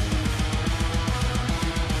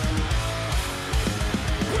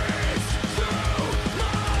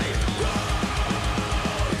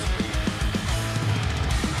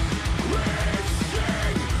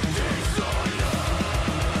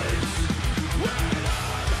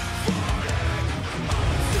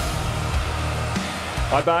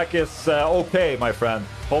 My back is okay, my friend.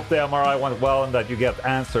 Hope the MRI went well and that you get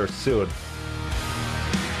answers soon.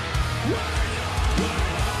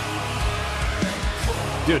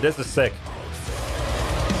 Dude, this is sick.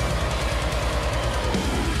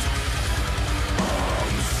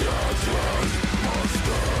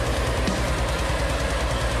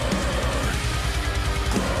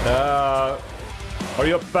 Are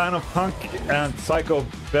you a fan of punk and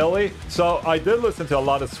psychobilly? So I did listen to a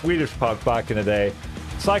lot of Swedish punk back in the day.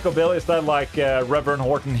 Psychobilly, is that like Reverend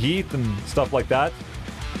Horton Heat and stuff like that?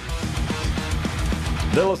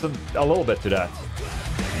 Did listen a little bit to that.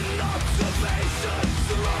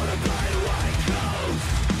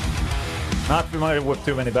 Not familiar with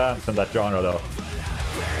too many bands in that genre though.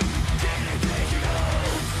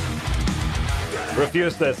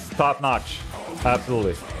 Refuse this, top notch.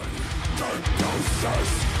 Absolutely.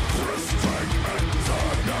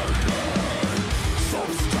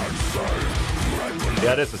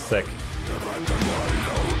 Yeah, this is sick.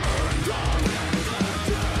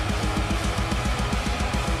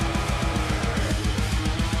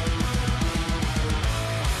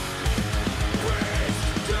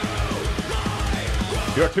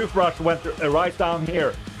 Your toothbrush went right down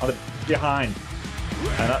here on the behind,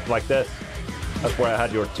 and like this. That's where I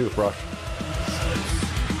had your toothbrush.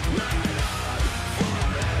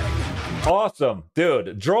 Awesome,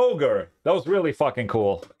 dude. Droger. That was really fucking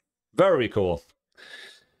cool. Very cool.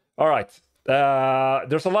 All right.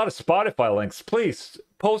 There's a lot of Spotify links. Please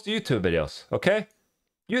post YouTube videos, okay?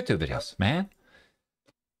 YouTube videos, man.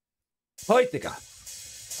 Poetica.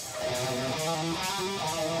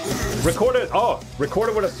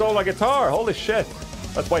 Recorded with a solo guitar. Holy shit.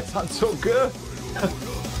 That's why it sounds so good.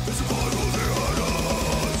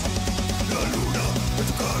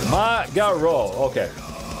 Magaro. Okay.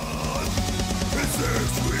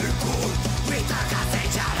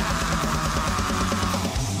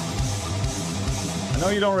 I know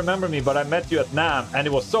you don't remember me, but I met you at NAMM, and it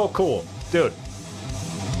was so cool. Dude.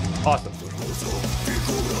 Awesome.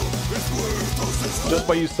 Just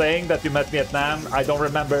by you saying that you met me at NAMM, I don't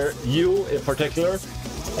remember you in particular,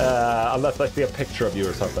 unless I see a picture of you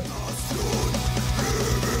or something.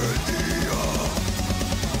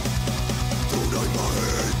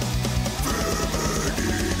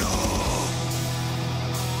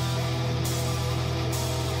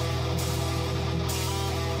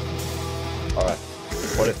 Alright,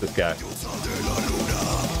 what is this guy?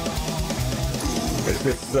 Is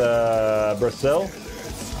this Brazil?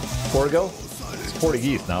 Portugal? It's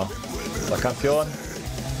Portuguese now. La Canción?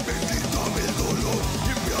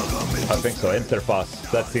 I think so.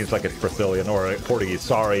 Interfaz. That seems like it's Brazilian or Portuguese.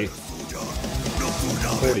 Sorry.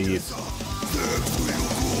 Portuguese.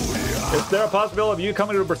 Is there a possibility of you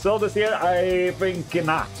coming to Brazil this year? I think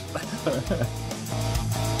not.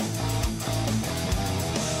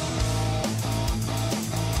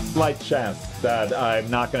 Slight chance that I'm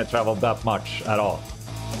not going to travel that much at all.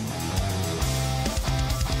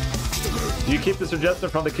 Do you keep the suggestion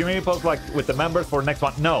from the community post like with the members for next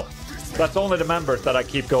one? No, that's only the members that I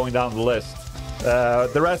keep going down the list.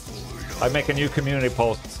 The rest, I make a new community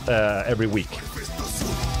post every week.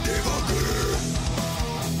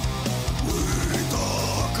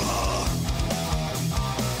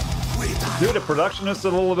 Dude, the production is a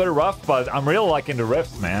little bit rough, but I'm really liking the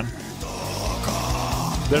riffs, man.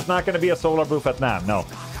 There's not going to be a solar booth at NAMM, no.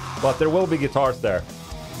 But there will be guitars there.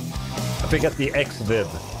 I think at the X-Vid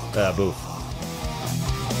booth.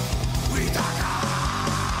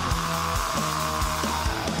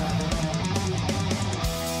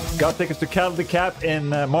 Got tickets to Caldy Cap in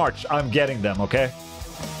March. I'm getting them, okay?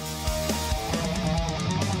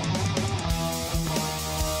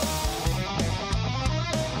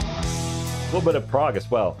 A little bit of Prague as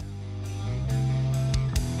well.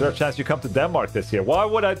 Is there a chance you come to Denmark this year? Why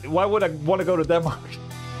would I want to go to Denmark?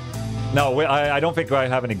 No, I don't think I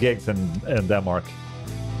have any gigs in Denmark.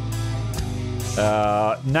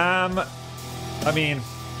 NAMM, I mean,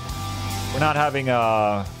 we're not having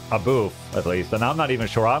a booth, at least. And I'm not even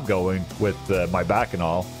sure I'm going with my back and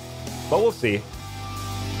all. But we'll see.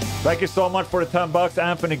 Thank you so much for the 10 bucks,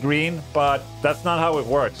 Anthony Green. But that's not how it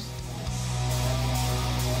works.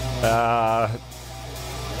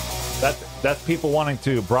 That's people wanting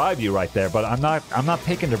to bribe you right there, but I'm not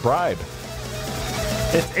taking the bribe.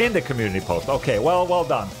 It's in the community post. Okay, well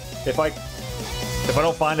done. If I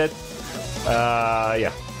don't find it,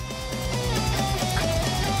 yeah.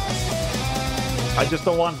 I just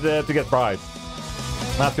don't want to get bribed.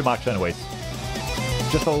 Not too much, anyways.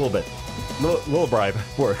 Just a little bit. Little bribe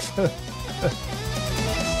works.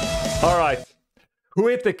 All right,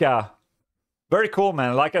 Huitica. Very cool,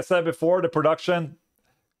 man. Like I said before, the production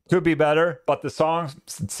could be better, but the song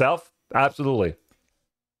itself, absolutely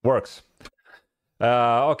works.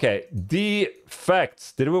 Okay,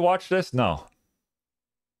 Defects. Did we watch this? No.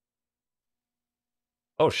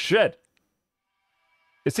 Oh, shit.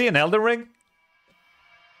 Is he in Elden Ring?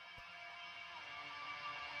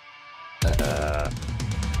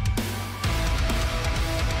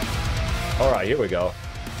 All right, here we go.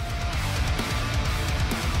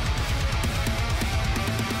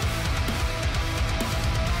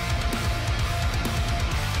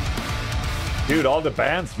 Dude, all the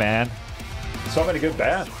bands, man. So many good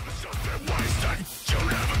bands.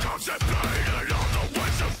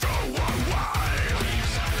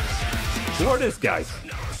 Who are these guys?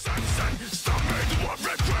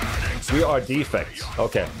 We are defects.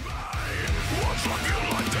 Okay.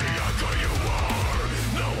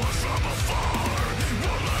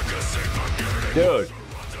 Dude,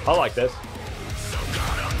 I like this.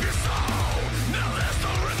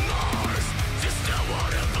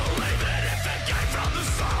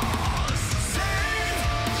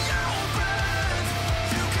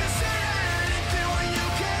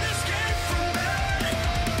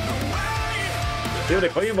 Dude, the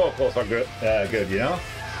clean vocals are good, you know?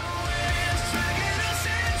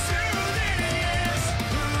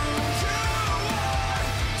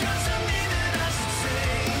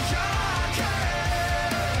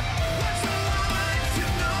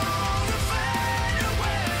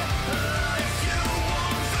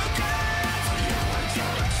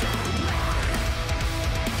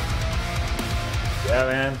 Yeah,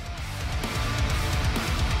 man.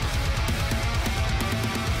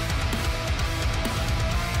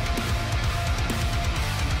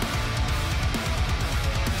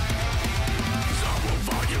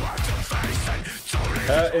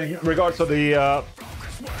 In regards to the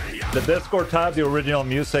Discord tab, the original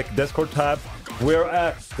music Discord tab, we're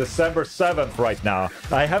at December 7th right now.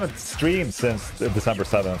 I haven't streamed since December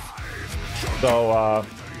 7th. So,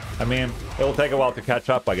 I mean, it'll take a while to catch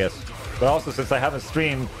up, I guess. But also, since I haven't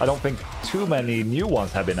streamed, I don't think too many new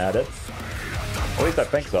ones have been added. At least I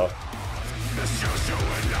think so.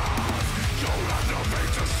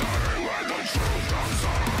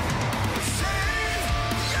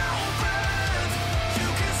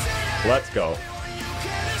 Let's go.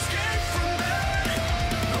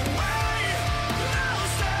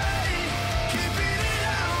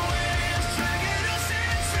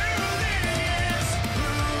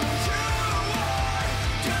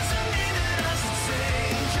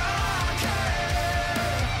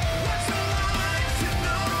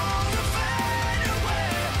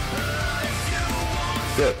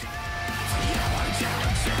 Good.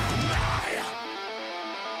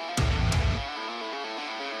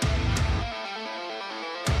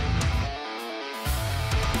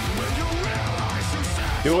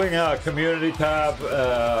 Doing a community tab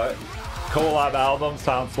collab album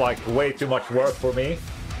sounds like way too much work for me.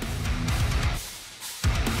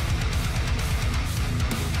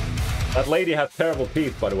 That lady has terrible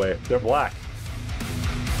teeth, by the way. They're black.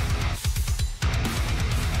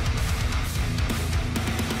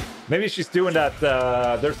 Maybe she's doing that.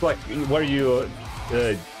 There's like where you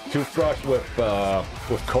toothbrush with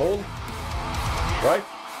coal, right?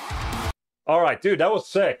 All right, dude, that was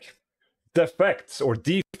sick. Defects or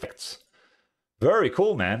defects. Very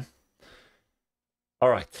cool, man. All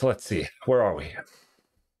right, let's see. Where are we?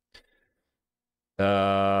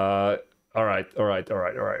 All right.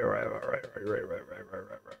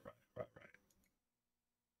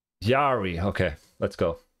 Yari. Okay, let's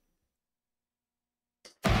go.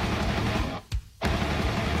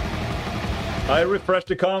 I refreshed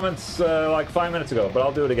the comments like 5 minutes ago, but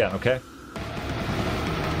I'll do it again, okay?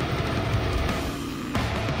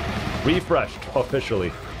 Refreshed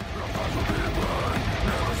officially.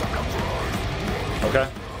 Okay.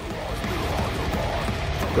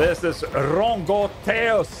 This is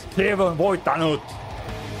Rongoteos Kevin Voitanut,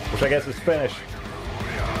 which I guess is Finnish.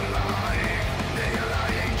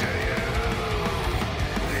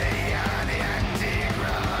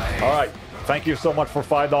 All right. Thank you so much for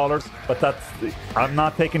 $5, but I'm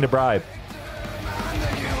not taking the bribe.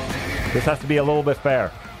 This has to be a little bit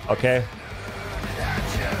fair, okay?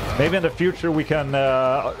 Maybe in the future we can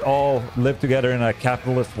all live together in a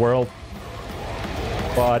capitalist world.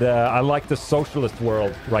 But I like the socialist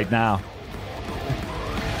world right now.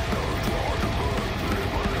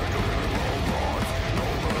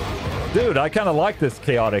 Dude, I kind of like this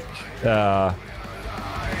chaotic style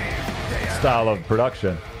of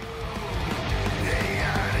production.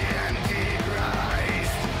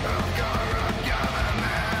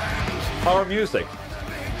 Our music.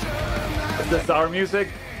 Is this our music?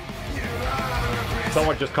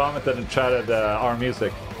 Someone just commented and chatted our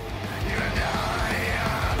music.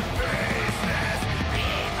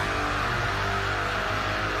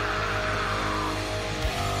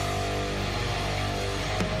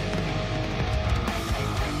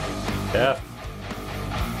 Yeah.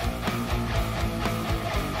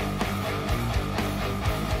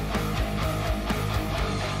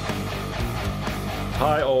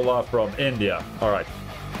 Hi, Ola from India. All right.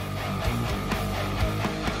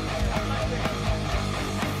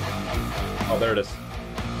 Oh, there it is.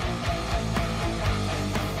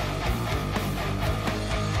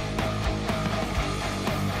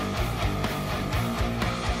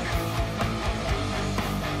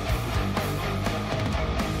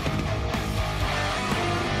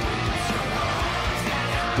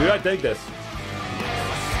 Dude, I dig this.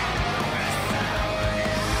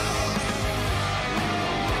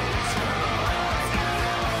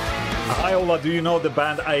 Iola, do you know the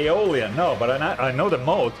band Aeolian? No, but I know the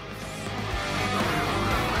mode.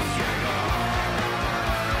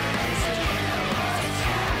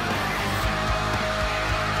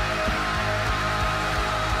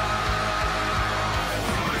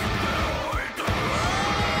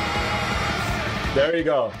 There you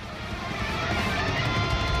go.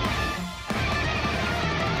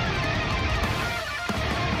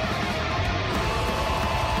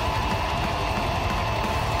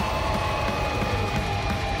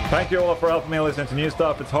 Thank you all for helping me listen to new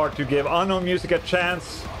stuff. It's hard to give unknown music a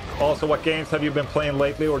chance. Also, what games have you been playing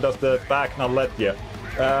lately, or does the back not let you?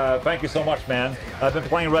 Thank you so much, man. I've been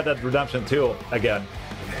playing Red Dead Redemption 2 again.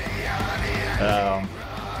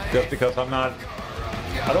 Just because I'm not...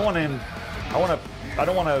 I don't want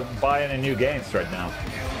to buy any new games right now.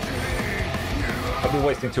 I've been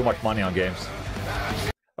wasting too much money on games.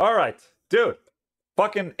 All right, dude.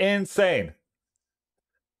 Fucking insane.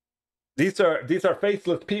 These are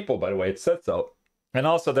faceless people, by the way. It said so. And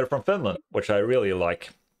also, they're from Finland, which I really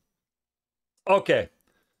like. Okay.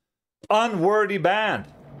 Unworthy band.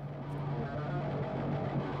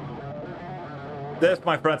 This,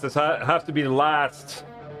 my friends, has to be the last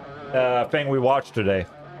thing we watch today.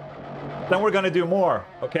 Then we're gonna do more,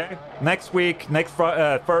 okay? Next week, next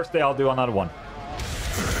Thursday, I'll do another one.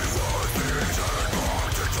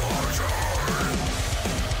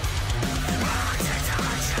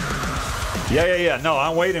 Yeah. No,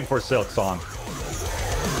 I'm waiting for Silk Song.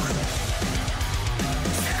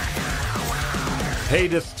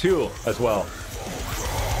 Hades 2 as well.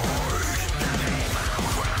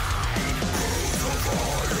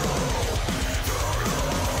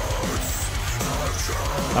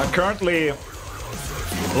 I'm currently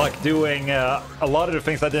like doing a lot of the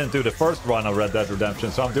things I didn't do the first run of Red Dead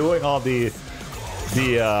Redemption. So I'm doing all the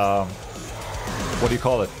what do you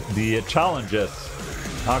call it? The challenges.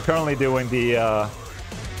 I'm currently doing the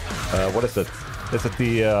what is it? Is it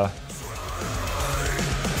the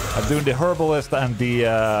I'm doing the herbalist and the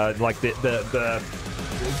like the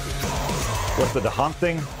what's it, the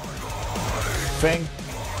hunting thing.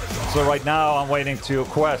 So right now I'm waiting to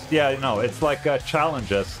quest. Yeah, you know, it's like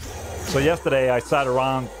challenges. So yesterday I sat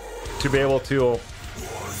around to be able to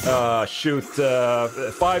shoot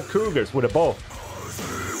 5 cougars with a bow.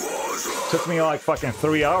 Took me like fucking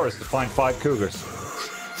 3 hours to find 5 cougars.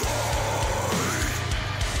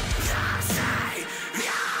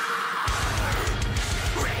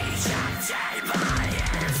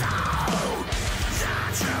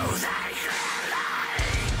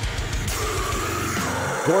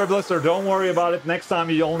 Gory Blister, don't worry about it. Next time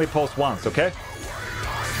you only post once, okay?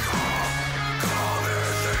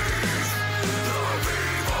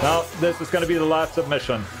 Now, this is going to be the last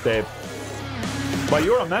submission, Dave. But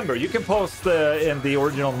you're a member. You can post in the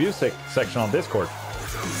original music section on Discord.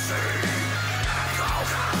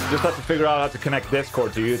 Just have to figure out how to connect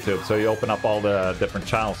Discord to YouTube, so you open up all the different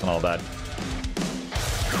channels and all that.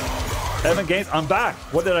 Evan Gaines, I'm back.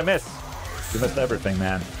 What did I miss? You missed everything,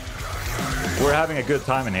 man. We're having a good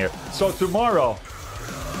time in here. So tomorrow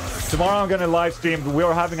I'm gonna live stream.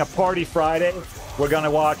 We're having a party Friday. We're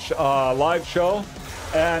gonna watch a live show,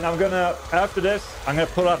 and I'm gonna after this I'm gonna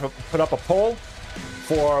put up a poll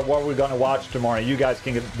for what we're gonna watch tomorrow. You guys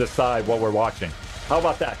can decide what we're watching. How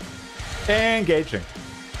about that? Engaging.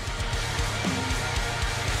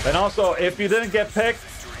 And also, if you didn't get picked,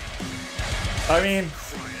 I mean,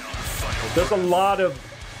 there's a lot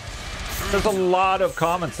of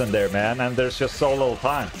comments in there, man, and there's just so little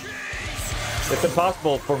time. It's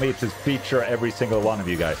impossible for me to feature every single one of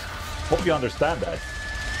you guys. Hope you understand that.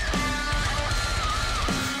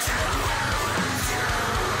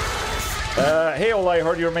 Hey, Ola, I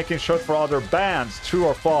heard you're making shirts for other bands. True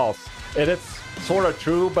or false? It is sort of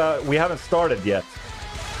true, but we haven't started yet.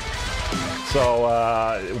 So,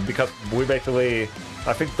 because we basically,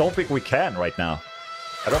 don't think we can right now.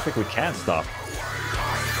 I don't think we can stop.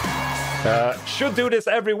 Should do this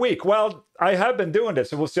every week. Well, I have been doing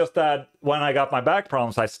this. It was just that when I got my back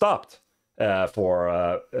problems, I stopped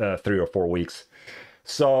for 3 or 4 weeks.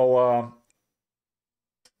 So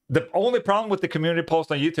the only problem with the community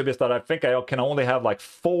post on YouTube is that I think I can only have like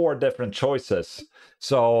 4 different choices.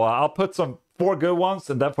 So I'll put some 4 good ones,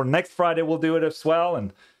 and then for next Friday we'll do it as well.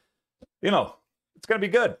 And you know, it's gonna be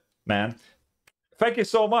good, man. Thank you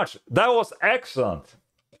so much. That was excellent.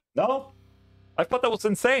 No, I thought that was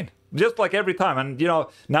insane. Just like every time. And, you know,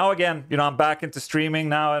 now again, you know, I'm back into streaming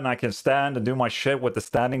now, and I can stand and do my shit with the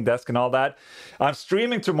standing desk and all that. I'm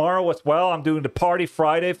streaming tomorrow as well. I'm doing the Party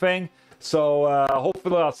Friday thing. So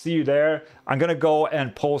hopefully I'll see you there. I'm gonna go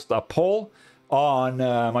and post a poll on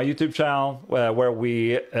my YouTube channel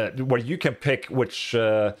where you can pick which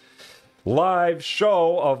live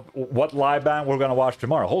show of what live band we're gonna watch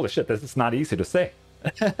tomorrow. Holy shit, this is not easy to say.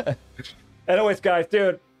 Anyways, guys,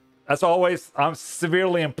 dude, as always, I'm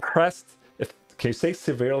severely impressed. Can you say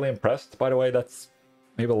severely impressed? By the way, that's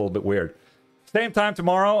maybe a little bit weird. Same time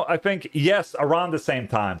tomorrow, I think. Yes, around the same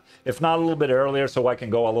time, if not a little bit earlier, so I can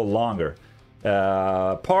go a little longer.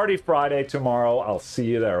 Party Friday tomorrow. I'll see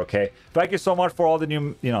you there. Okay. Thank you so much for all the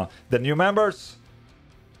new members.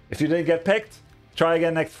 If you didn't get picked, try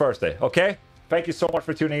again next Thursday. Okay. Thank you so much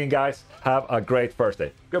for tuning in, guys. Have a great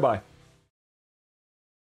Thursday. Goodbye.